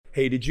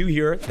Hey, did you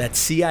hear that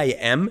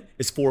CIM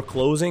is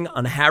foreclosing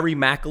on Harry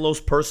Macklowe's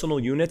personal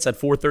units at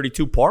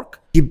 432 Park?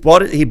 He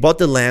bought it. He bought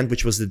the land,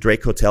 which was the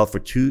Drake Hotel,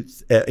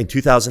 in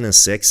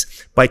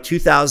 2006. By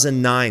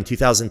 2009,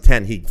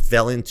 2010, he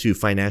fell into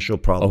financial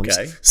problems.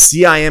 Okay.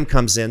 CIM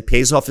comes in,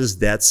 pays off his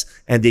debts,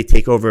 and they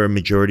take over a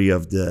majority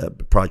of the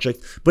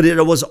project. But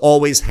it was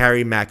always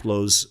Harry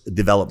Macklowe's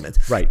development.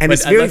 Right. And But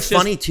it's very let's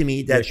funny to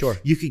me that sure.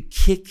 you could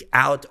kick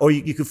out or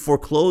you could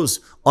foreclose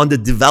on the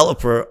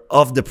developer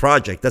of the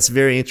project. That's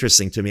very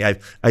interesting to me.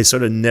 I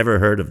sort of never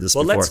heard of this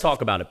before. Well, let's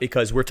talk about it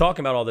because we're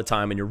talking about it all the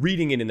time and you're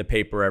reading it in the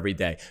paper every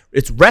day.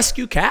 It's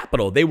Rescue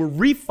Capital. They were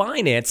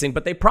refinancing,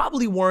 but they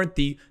probably weren't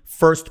the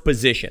first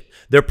position.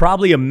 They're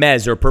probably a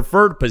mezz or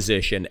preferred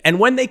position. And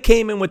when they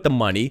came in with the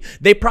money,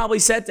 they probably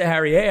said to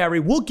Harry, hey, Harry,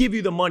 we'll give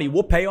you the money.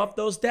 We'll pay off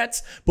those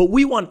debts, but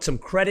we want some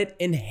credit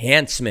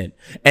enhancement.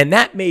 And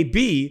that may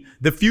be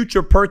the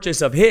future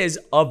purchase of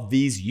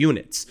these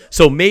units.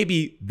 So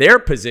maybe their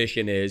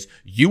position is,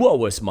 you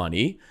owe us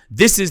money.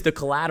 This is the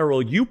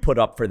collateral you put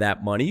up for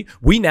that money.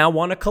 We now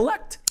want to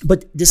collect.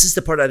 But this is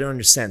the part I don't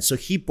understand. So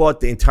he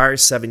bought the entire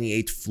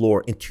 78th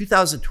floor in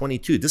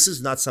 2022. This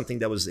is not something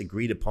that was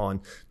agreed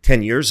upon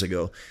 10 years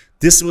ago.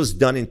 This was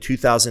done in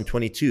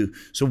 2022.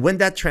 So when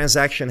that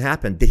transaction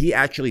happened, did he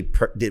actually,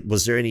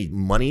 was there any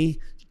money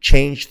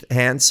changed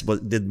hands?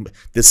 Did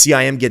the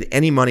CIM get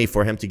any money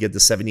for him to get the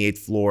 78th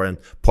floor and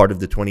part of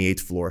the 28th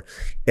floor?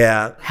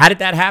 How did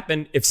that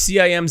happen? If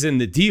CIM's in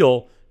the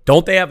deal,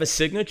 don't they have a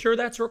signature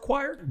that's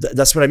required?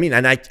 That's what I mean.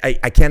 And I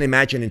can't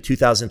imagine in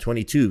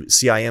 2022,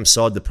 CIM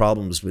saw the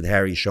problems with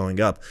Harry showing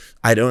up.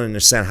 I don't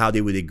understand how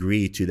they would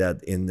agree to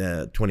that in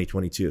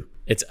 2022.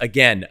 It's,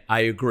 again,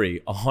 I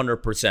agree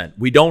 100%.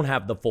 We don't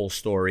have the full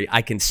story.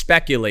 I can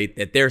speculate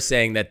that they're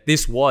saying that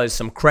this was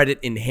some credit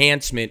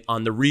enhancement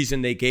on the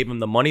reason they gave him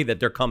the money,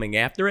 that they're coming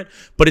after it.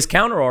 But his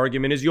counter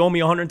argument is, you owe me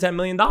 $110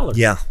 million.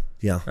 Yeah.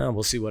 Yeah.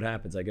 We'll see what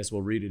happens. I guess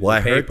we'll read it Well,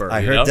 in the paper.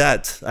 I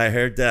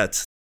heard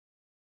that.